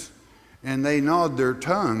darkness, and they gnawed their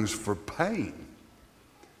tongues for pain,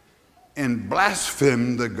 and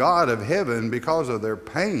blasphemed the God of heaven because of their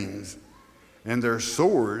pains and their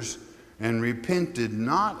sores, and repented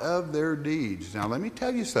not of their deeds. Now let me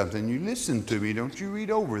tell you something. You listen to me. Don't you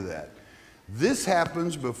read over that. This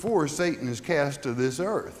happens before Satan is cast to this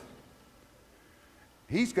earth.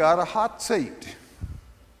 He's got a hot seat.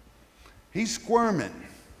 He's squirming.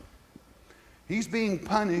 He's being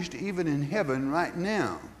punished even in heaven right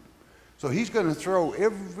now. So he's going to throw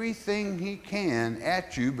everything he can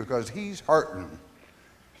at you because he's hurting.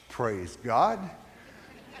 Praise God.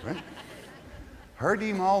 Right? Hurt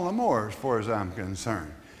him all the more as far as I'm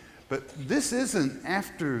concerned. But this isn't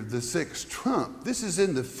after the 6th trump. This is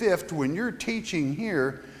in the 5th when you're teaching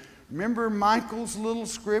here. Remember Michael's little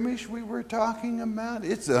skirmish we were talking about?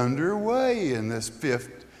 It's underway in this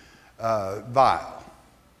 5th vial.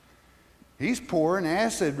 He's pouring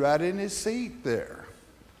acid right in his seat there.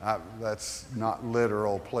 That's not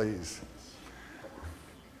literal, please.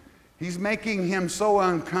 He's making him so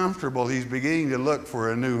uncomfortable, he's beginning to look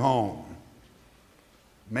for a new home.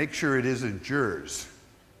 Make sure it isn't yours.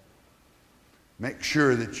 Make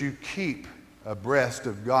sure that you keep abreast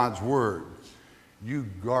of God's Word. You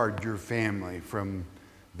guard your family from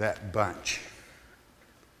that bunch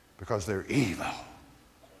because they're evil.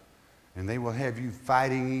 And they will have you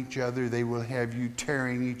fighting each other. They will have you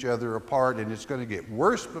tearing each other apart. And it's going to get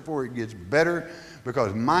worse before it gets better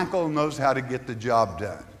because Michael knows how to get the job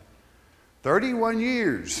done. 31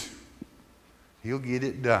 years, he'll get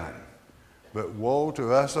it done. But woe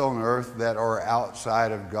to us on earth that are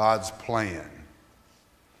outside of God's plan.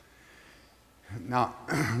 Now,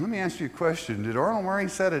 let me ask you a question. Did Arnold Murray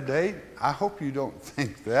set a date? I hope you don't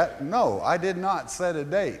think that. No, I did not set a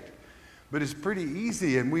date. But it's pretty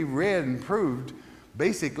easy, and we read and proved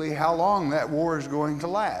basically how long that war is going to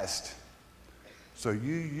last. So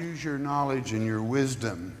you use your knowledge and your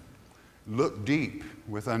wisdom. Look deep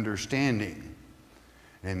with understanding.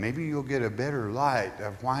 And maybe you'll get a better light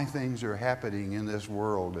of why things are happening in this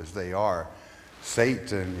world as they are.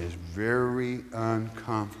 Satan is very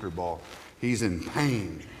uncomfortable. He's in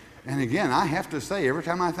pain. And again, I have to say, every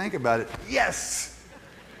time I think about it, yes,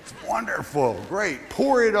 it's wonderful, great,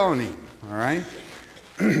 pour it on him, all right?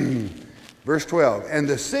 Verse 12, and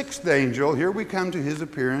the 6th angel, here we come to his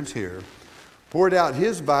appearance here, poured out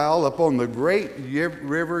his vial upon the great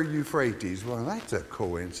river Euphrates. Well, that's a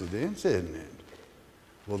coincidence, isn't it?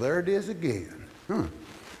 Well, there it is again.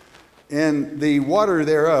 And the water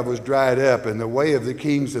thereof was dried up, and the way of the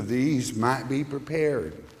kings of the east might be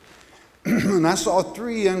prepared. And I saw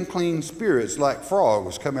 3 unclean spirits like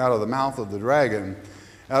frogs come out of the mouth of the dragon,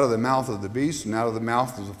 out of the mouth of the beast, and out of the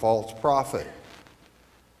mouth of the false prophet.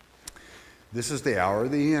 This is the hour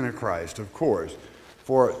of the Antichrist, of course.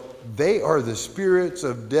 For they are the spirits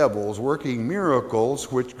of devils working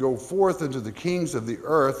miracles, which go forth unto the kings of the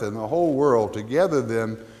earth and the whole world to gather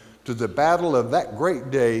them to the battle of that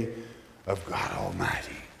great day of God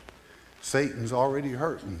Almighty. Satan's already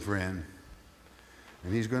hurting, friend.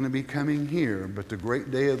 And he's going to be coming here, but the great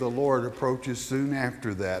day of the Lord approaches soon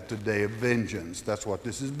after that, the day of vengeance. That's what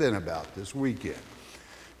this has been about this weekend.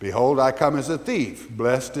 Behold, I come as a thief.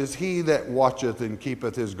 Blessed is he that watcheth and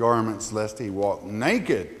keepeth his garments, lest he walk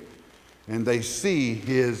naked, and they see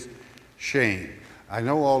his shame. I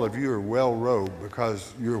know all of you are well robed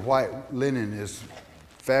because your white linen is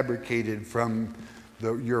fabricated from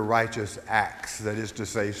your righteous acts, that is to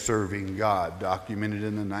say, serving God, documented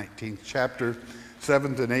in the 19th chapter,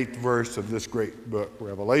 7th and 8th verse of this great book,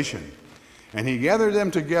 Revelation. And he gathered them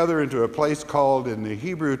together into a place called in the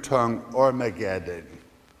Hebrew tongue, Armageddon.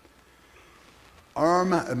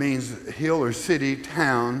 Arm means hill or city,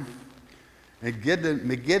 town.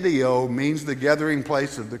 Megiddo means the gathering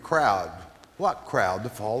place of the crowd. What crowd? The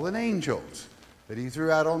fallen angels that he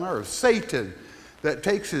threw out on earth. Satan, that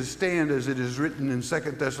takes his stand, as it is written in 2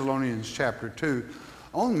 Thessalonians chapter 2,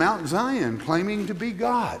 on Mount Zion, claiming to be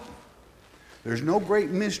God. There's no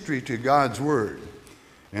great mystery to God's word,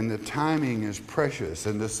 and the timing is precious.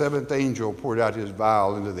 And the seventh angel poured out his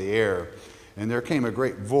vial into the air, and there came a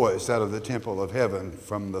great voice out of the temple of heaven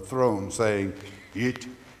from the throne saying, "It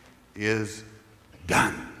is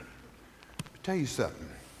done." Let me tell you something.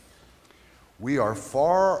 We are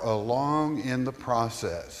far along in the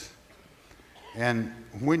process. And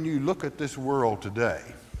when you look at this world today,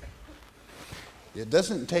 it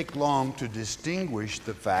doesn't take long to distinguish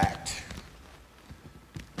the fact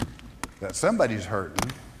that somebody's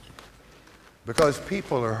hurting because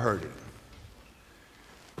people are hurting.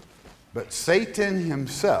 But Satan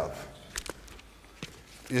himself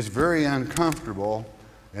is very uncomfortable,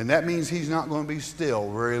 and that means he's not going to be still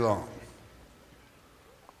very long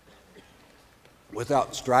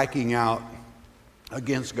without striking out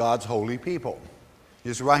against God's holy people,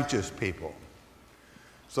 his righteous people.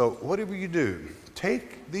 So whatever you do,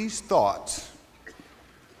 take these thoughts,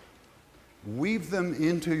 weave them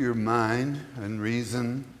into your mind and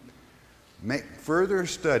reason, make further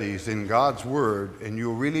studies in God's Word, and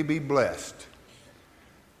you'll really be blessed.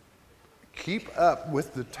 Keep up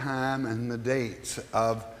with the time and the dates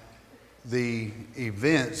of the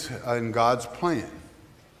events in God's plan.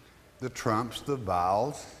 The trumps, the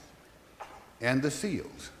vials, and the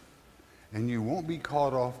seals. And you won't be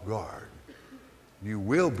caught off guard. You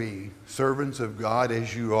will be servants of God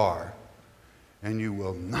as you are, and you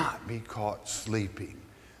will not be caught sleeping.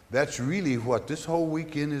 That's really what this whole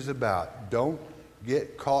weekend is about. Don't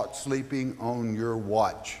get caught sleeping on your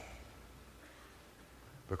watch,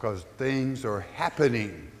 because things are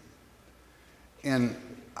happening. And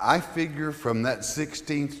I figure from that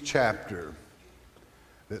 16th chapter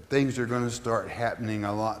that things are going to start happening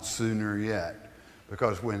a lot sooner yet.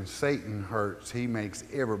 Because when Satan hurts, he makes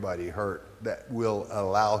everybody hurt that will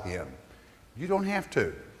allow him. You don't have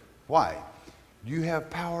to. Why? You have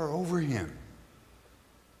power over him.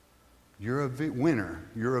 You're a winner.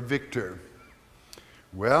 You're a victor.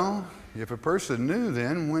 Well, if a person knew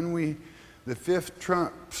then when the fifth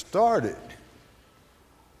trump started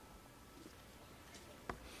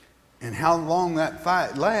and how long that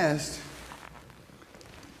fight lasts,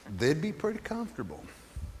 they'd be pretty comfortable.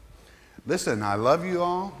 Listen, I love you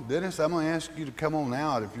all. Dennis, I'm going to ask you to come on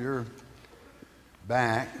out if you're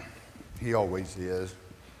back. He always is.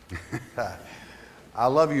 I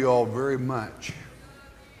love you all very much.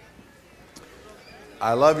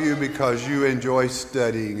 I love you because you enjoy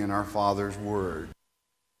studying in our Father's Word.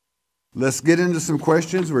 Let's get into some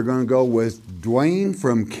questions. We're going to go with Dwayne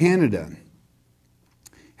from Canada.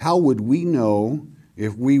 How would we know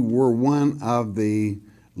if we were one of the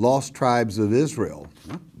lost tribes of Israel?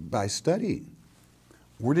 By studying.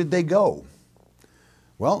 Where did they go?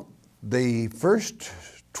 Well, the first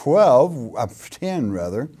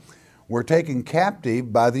 10 were taken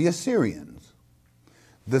captive by the Assyrians.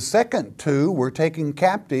 The second 2 were taken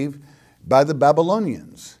captive by the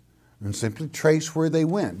Babylonians. And simply trace where they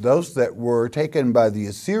went. Those that were taken by the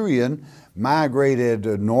Assyrian migrated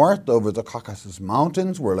north over the Caucasus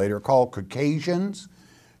Mountains, were later called Caucasians,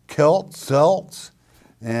 Celts,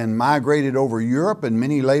 and migrated over Europe, and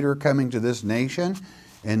many later coming to this nation.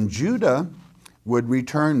 And Judah would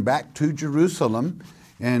return back to Jerusalem.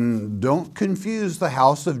 And don't confuse the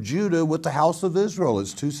house of Judah with the house of Israel.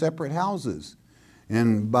 It's 2 separate houses.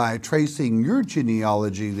 And by tracing your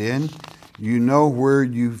genealogy then, you know where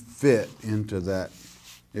you fit into that.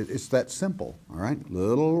 It's that simple, all right?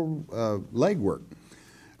 Little legwork.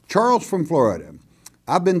 Charles from Florida.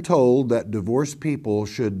 I've been told that divorced people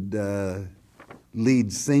should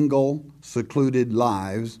lead single, secluded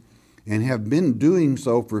lives and have been doing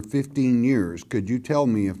so for 15 years. Could you tell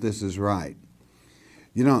me if this is right?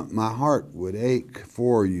 You know, my heart would ache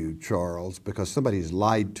for you, Charles, because somebody's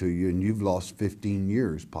lied to you and you've lost 15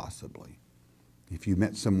 years possibly, if you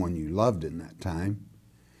met someone you loved in that time.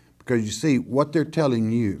 Because you see, what they're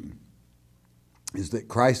telling you is that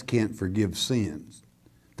Christ can't forgive sins.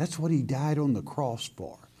 That's what he died on the cross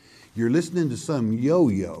for. You're listening to some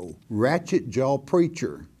yo-yo, ratchet-jaw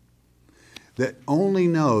preacher that only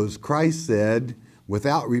knows Christ said,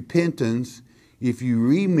 without repentance, if you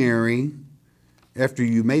remarry after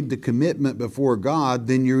you made the commitment before God,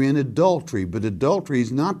 then you're in adultery. But adultery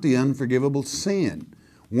is not the unforgivable sin.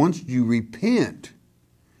 Once you repent,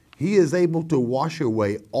 he is able to wash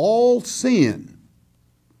away all sin,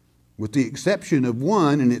 with the exception of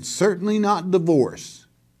one, and it's certainly not divorce.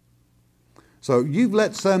 So you've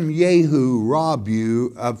let some yahoo rob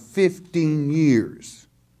you of 15 years.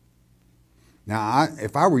 Now,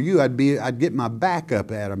 if I were you, I'd get my back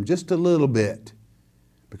up at them just a little bit,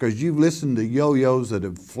 because you've listened to yo-yos that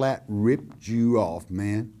have flat ripped you off,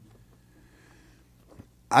 man.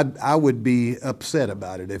 I would be upset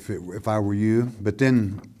about it if I were you. But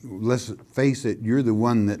then, let's face it, you're the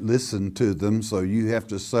one that listened to them, so you have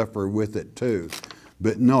to suffer with it too.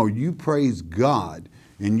 But no, you praise God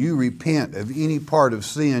and you repent of any part of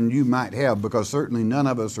sin you might have, because certainly none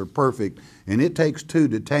of us are perfect, and it takes two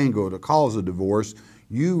to tango to cause a divorce.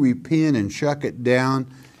 You repent and shuck it down,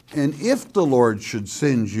 and if the Lord should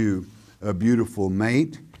send you a beautiful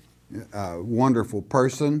mate, a wonderful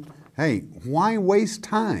person, hey, why waste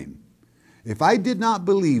time? If I did not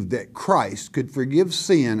believe that Christ could forgive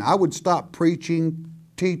sin, I would stop preaching,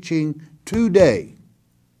 teaching today.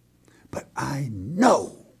 But I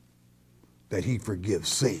know that he forgives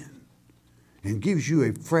sin and gives you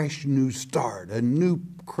a fresh new start, a new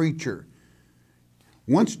creature.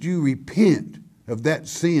 Once you repent of that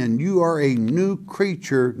sin, you are a new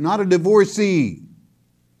creature, not a divorcee.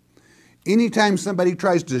 Anytime somebody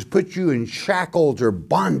tries to put you in shackles or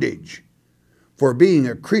bondage for being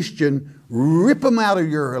a Christian, rip them out of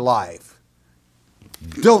your life.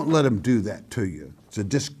 Don't let them do that to you. It's a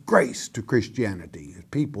disgrace to Christianity,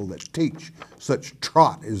 people that teach such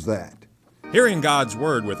trot as that. Hearing God's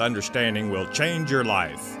Word with understanding will change your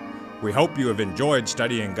life. We hope you have enjoyed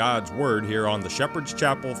studying God's Word here on the Shepherd's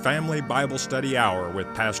Chapel Family Bible Study Hour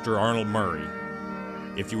with Pastor Arnold Murray.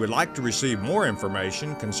 If you would like to receive more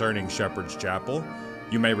information concerning Shepherd's Chapel,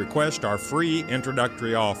 you may request our free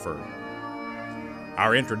introductory offer.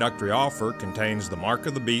 Our introductory offer contains the Mark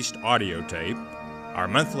of the Beast audio tape, our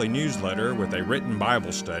monthly newsletter with a written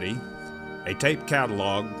Bible study, a tape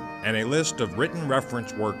catalog, and a list of written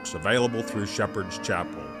reference works available through Shepherd's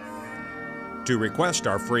Chapel. To request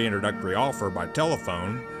our free introductory offer by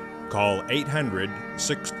telephone, call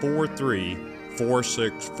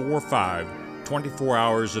 800-643-4645 24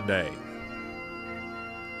 hours a day.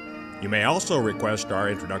 You may also request our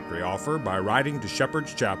introductory offer by writing to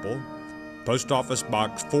Shepherd's Chapel, Post Office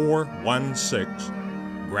Box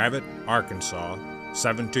 416, Gravette, Arkansas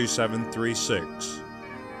 72736.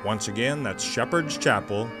 Once again, that's Shepherd's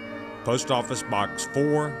Chapel, Post Office Box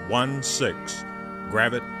 416,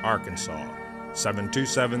 Gravette, Arkansas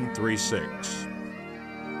 72736.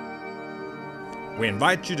 We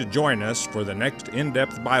invite you to join us for the next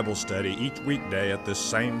in-depth Bible study each weekday at this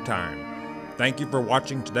same time. Thank you for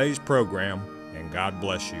watching today's program, and God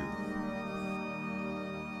bless you.